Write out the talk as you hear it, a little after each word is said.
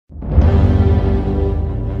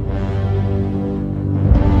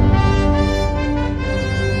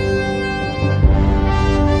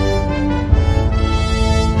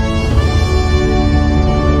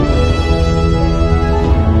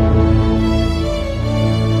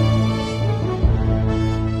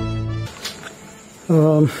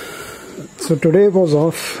So today was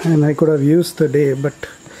off and I could have used the day, but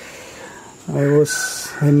I was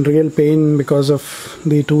in real pain because of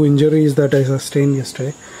the 2 injuries that I sustained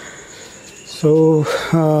yesterday. So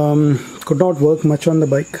could not work much on the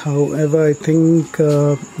bike. However, I think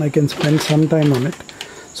I can spend some time on it.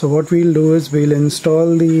 So what we'll do is we'll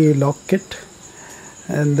install the lock kit,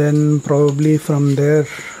 and then probably from there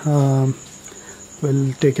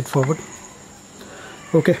we'll take it forward.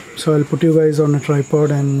 Okay, so I'll put you guys on a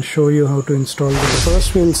tripod and show you how to install this.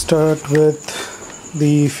 First we'll start with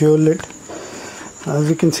the fuel lid. As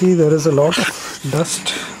you can see, there is a lot of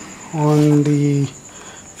dust on the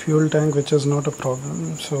fuel tank, which is not a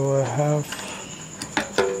problem. So I have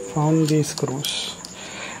found these screws.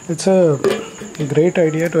 It's a great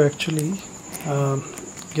idea to actually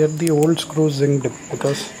get the old screws zinced up,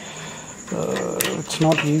 because it's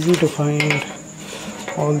not easy to find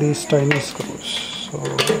all these tiny screws. So let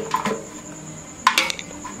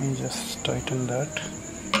me just tighten that.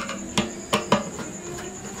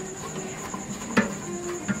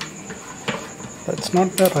 That's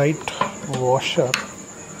not the right washer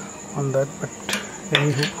on that, but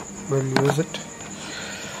anywho, we'll use it.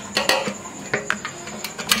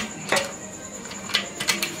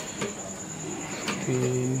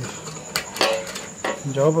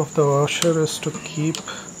 The job of the washer is to keep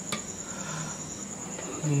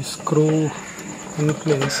the screw in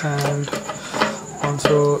place and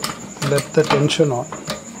also let the tension on.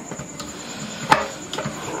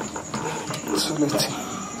 So let's see.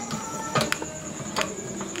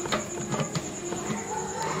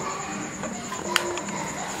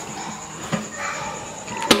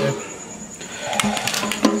 Okay.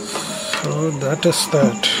 So that is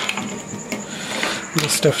that.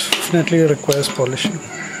 This definitely requires polishing.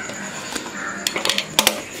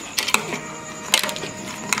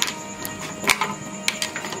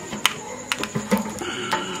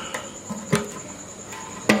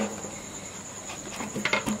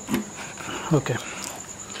 Okay,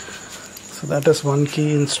 so that is one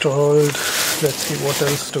key installed. Let's see, what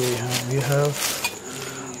else do we have? We have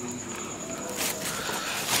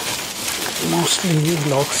mostly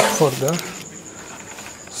locks for the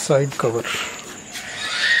side cover.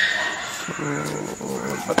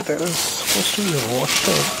 But there is supposed to be a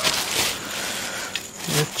washer,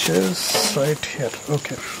 which is right here.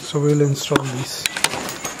 Okay, so we'll install these.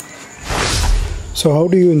 So how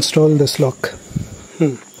do you install this lock?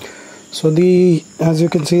 So as you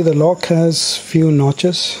can see, the lock has few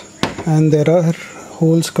notches and there are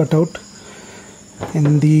holes cut out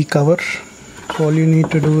in the cover. All you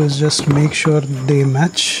need to do is just make sure they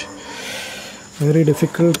match. Very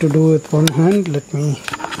difficult to do with one hand. Let me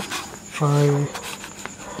try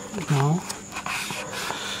now.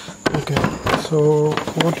 Okay, so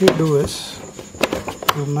what you do is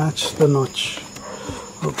you match the notch.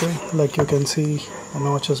 Okay, like you can see, the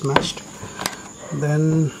notch is matched.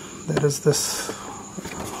 Then there is this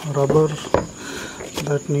rubber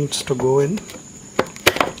that needs to go in.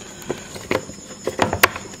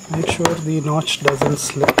 Make sure the notch doesn't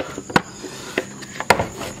slip.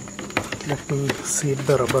 Let me seat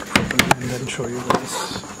the rubber properly and then show you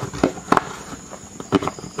guys.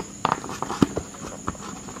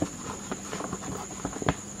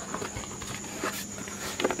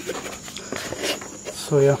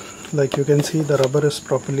 So yeah, like you can see, the rubber is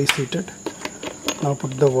properly seated. Now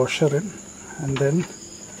put the washer in and then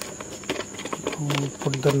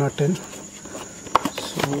put the nut in.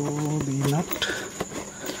 So the nut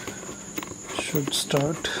should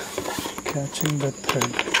start catching the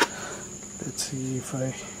thread. Let's see if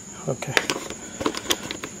okay.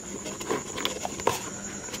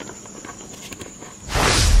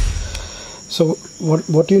 So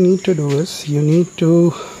what you need to do is you need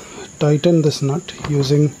to tighten this nut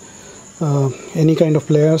using any kind of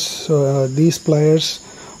pliers. These pliers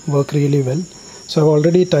work really well. So I've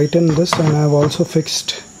already tightened this and I've also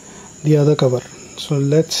fixed the other cover. So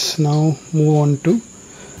let's now move on to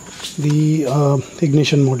the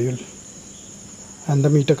ignition module and the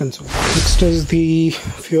meter console. Next is the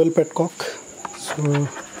fuel petcock. So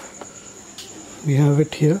we have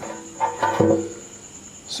it here.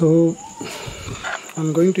 So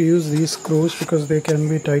I'm going to use these screws because they can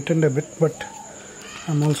be tightened a bit, but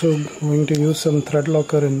I'm also going to use some thread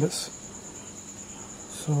locker in this.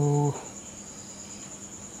 So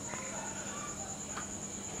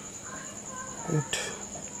it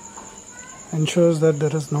ensures that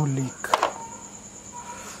there is no leak.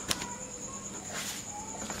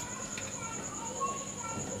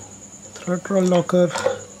 Thread locker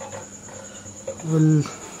will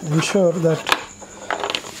ensure that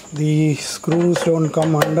the screws don't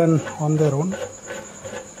come undone on their own,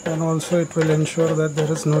 and also it will ensure that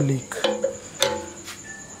there is no leak.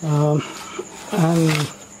 And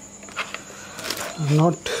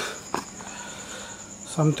not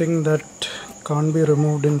something that can't be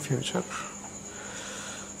removed in future.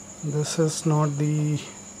 This is not the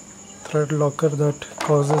thread locker that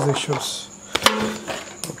causes issues.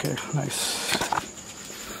 Okay, nice.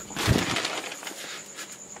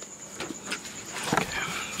 Okay,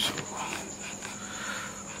 so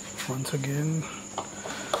once again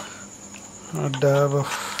a dab of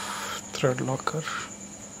thread locker.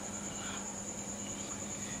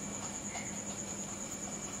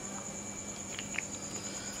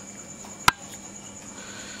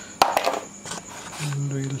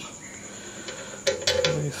 And we'll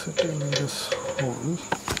place it in this hole,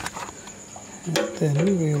 and then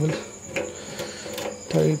we will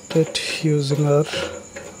tighten it using our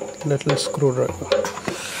little screwdriver.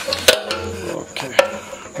 Okay,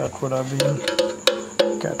 that would have been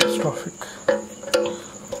catastrophic.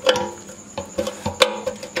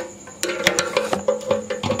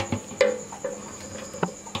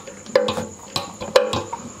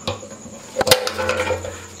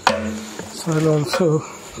 So I'll also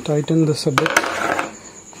tighten this a bit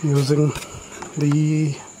using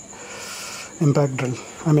the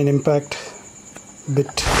impact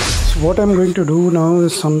bit. So what I'm going to do now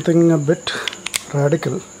is something a bit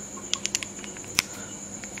radical.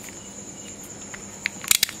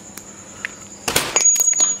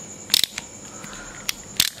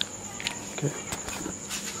 Okay.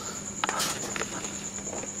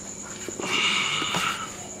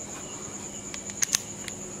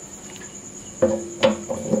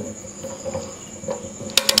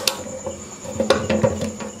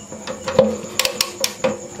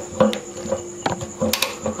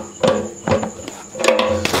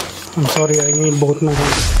 I'm sorry, I need both my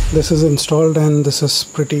hands. This is installed and this is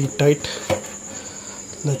pretty tight.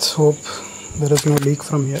 Let's hope there is no leak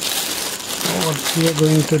from here. Now what we are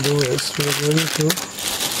going to do is we are going to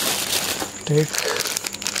take,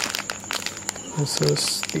 this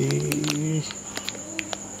is the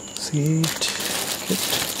seat kit.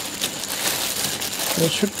 There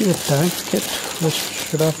should be a tank kit which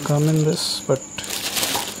should have come in this, but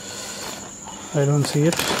I don't see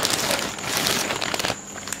it.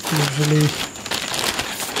 Usually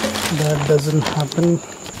that doesn't happen.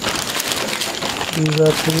 These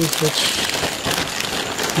are things which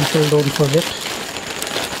people don't forget.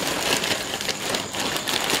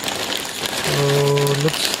 So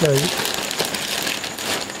looks like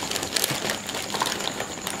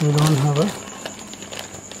we don't have a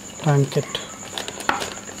tank kit.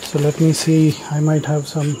 So let me see, I might have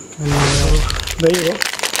some in my, there you go.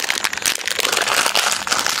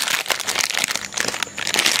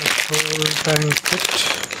 Tank kit.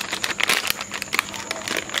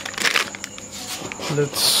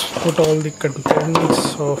 Let's put all the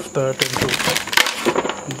contents of that into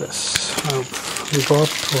this. We got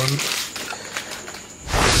one.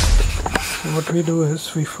 So what we do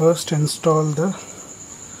is we first install the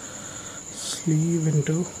sleeve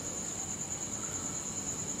into.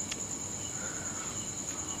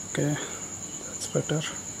 Okay, that's better.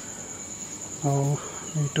 Now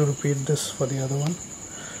need to repeat this for the other one.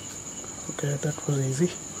 Okay, that was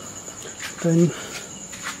easy. Then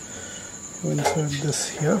you insert this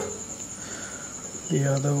here, the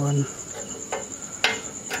other one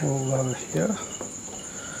over here,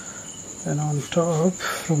 and on top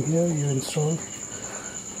from here you install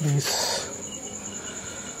these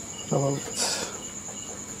rubber bits.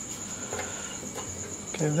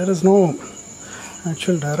 Okay, there is no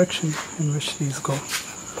actual direction in which these go.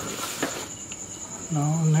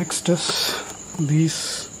 Now next is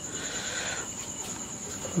these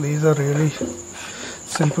are really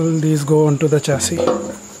simple. These go onto the chassis.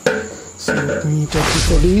 So let me take it.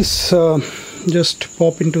 So these just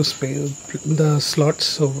pop into the slots,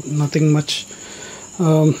 so nothing much.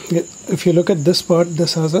 If you look at this part,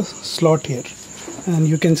 this has a slot here, and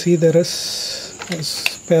you can see there is a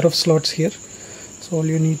pair of slots here. So all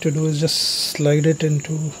you need to do is just slide it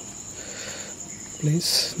into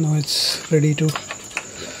place. Now it's ready to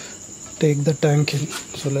take the tank in.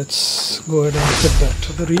 So let's go ahead and put that.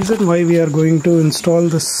 So the reason why we are going to install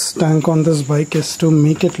this tank on this bike is to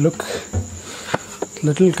make it look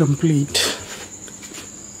little complete,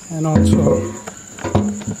 and also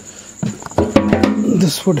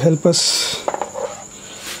this would help us.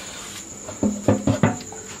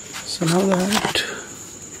 So now that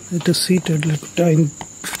it is seated, I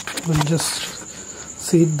will just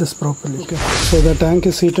seat this properly. Okay. So the tank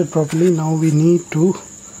is seated properly. Now we need to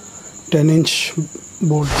 10-inch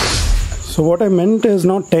bolts. So what I meant is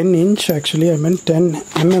not 10-inch, actually I meant 10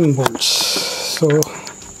 mm bolts. So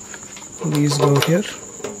These go here.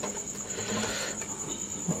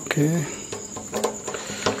 Okay.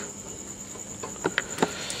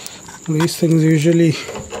 These things usually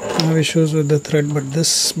have issues with the thread, but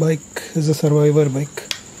this bike is a survivor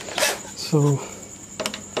bike, so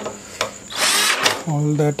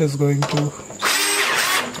all that is going to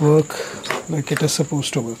work like it is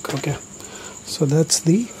supposed to work. Okay, so that's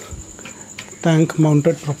the tank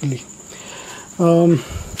mounted properly.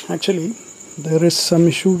 Actually, there is some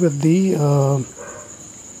issue with the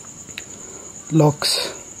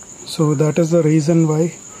locks, so that is the reason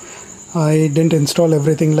why I didn't install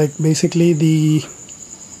everything. Like basically the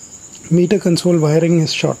meter console wiring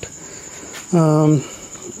is short. I'll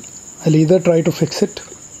either try to fix it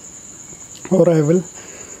or I will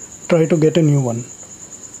try to get a new one.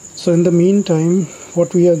 So in the meantime,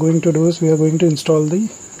 what we are going to do is we are going to install the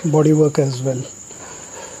bodywork as well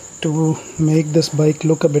to make this bike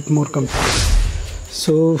look a bit more complete.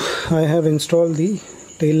 So I have installed the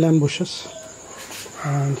tail lamp bushes,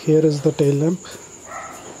 and here is the tail lamp.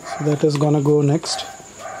 So that is gonna go next.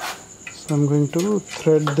 So I'm going to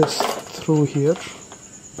thread this through here.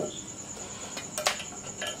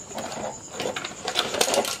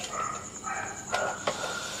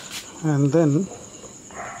 And then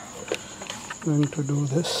I'm going to do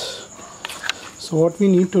this. So what we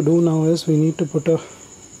need to do now is we need to put a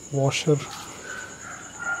washer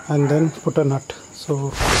and then put a nut.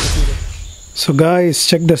 So guys,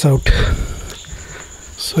 check this out.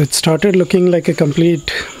 So it started looking like a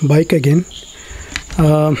complete bike again.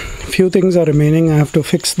 Few things are remaining. I have to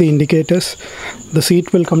fix the indicators. The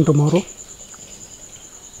seat will come tomorrow,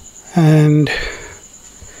 and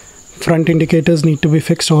front indicators need to be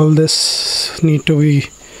fixed. All this need to be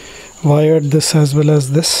wired, this as well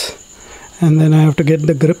as this. And then I have to get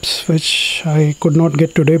the grips, which I could not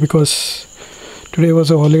get today because today was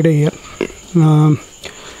a holiday here.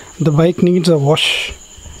 The bike needs a wash,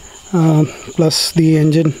 plus the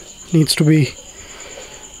engine needs to be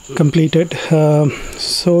completed.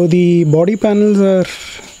 So the body panels are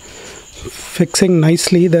fixing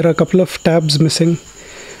nicely. There are a couple of tabs missing,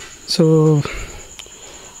 so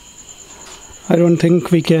I don't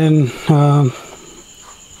think we can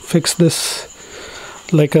fix this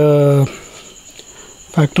like a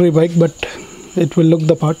factory bike, but it will look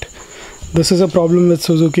the part. This is a problem with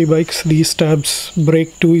Suzuki bikes. These tabs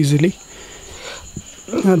break too easily.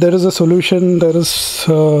 There is a solution. There is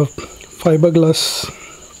fiberglass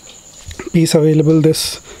piece available.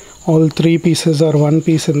 All three pieces are one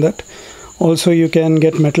piece in that. Also you can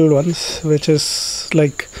get metal ones, which is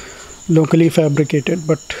like locally fabricated,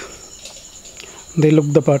 but they look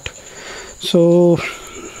the part. So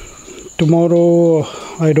tomorrow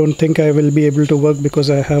I don't think I will be able to work because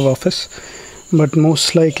I have office, but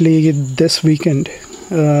most likely this weekend,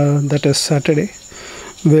 that is Saturday,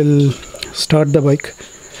 we'll start the bike,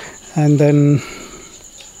 and then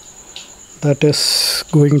that is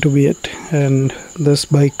going to be it. And this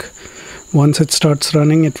bike, once it starts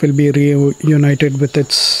running, it will be reunited with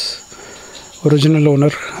its original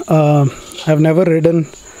owner. I've never ridden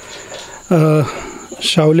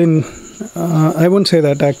Shaolin. I won't say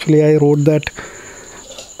that, actually I rode that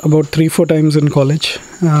about 3-4 times in college,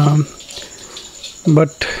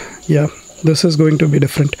 but yeah, this is going to be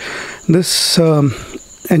different. This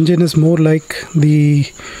engine is more like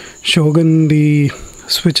the Shogun. The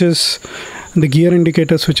switches, the gear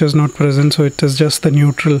indicator switch is not present, so it is just the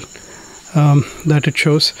neutral that it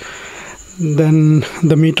shows. Then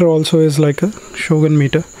the meter also is like a Shogun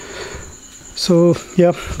meter. So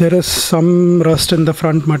yeah, there is some rust in the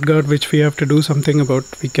front mudguard which we have to do something about.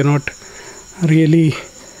 We cannot really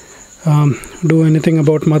do anything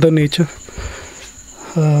about Mother Nature.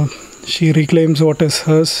 She reclaims what is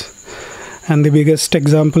hers, and the biggest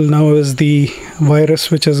example now is the virus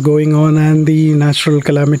which is going on and the natural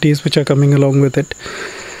calamities which are coming along with it.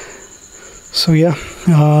 So yeah,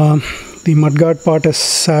 the mudguard part is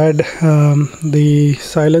sad. The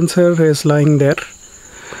silencer is lying there.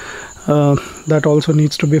 That also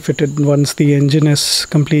needs to be fitted. Once the engine is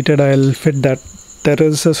completed, I'll fit that. There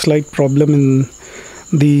is a slight problem in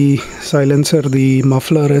the silencer. The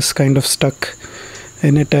muffler is kind of stuck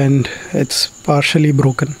in it and it's partially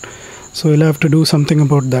broken, so we'll have to do something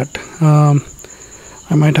about that.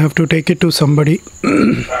 I might have to take it to somebody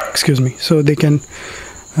excuse me, so they can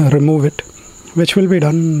remove it, which will be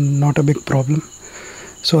done, not a big problem.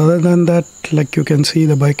 So other than that, like you can see,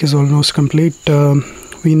 the bike is almost complete.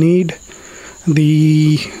 We need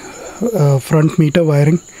the front meter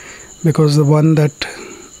wiring because the one that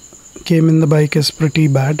came in the bike is pretty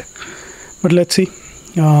bad, but let's see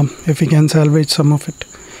if we can salvage some of it.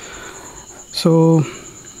 So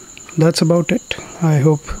that's about it. I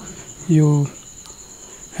hope you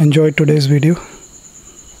enjoyed today's video.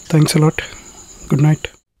 Thanks a lot. Good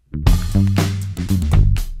night.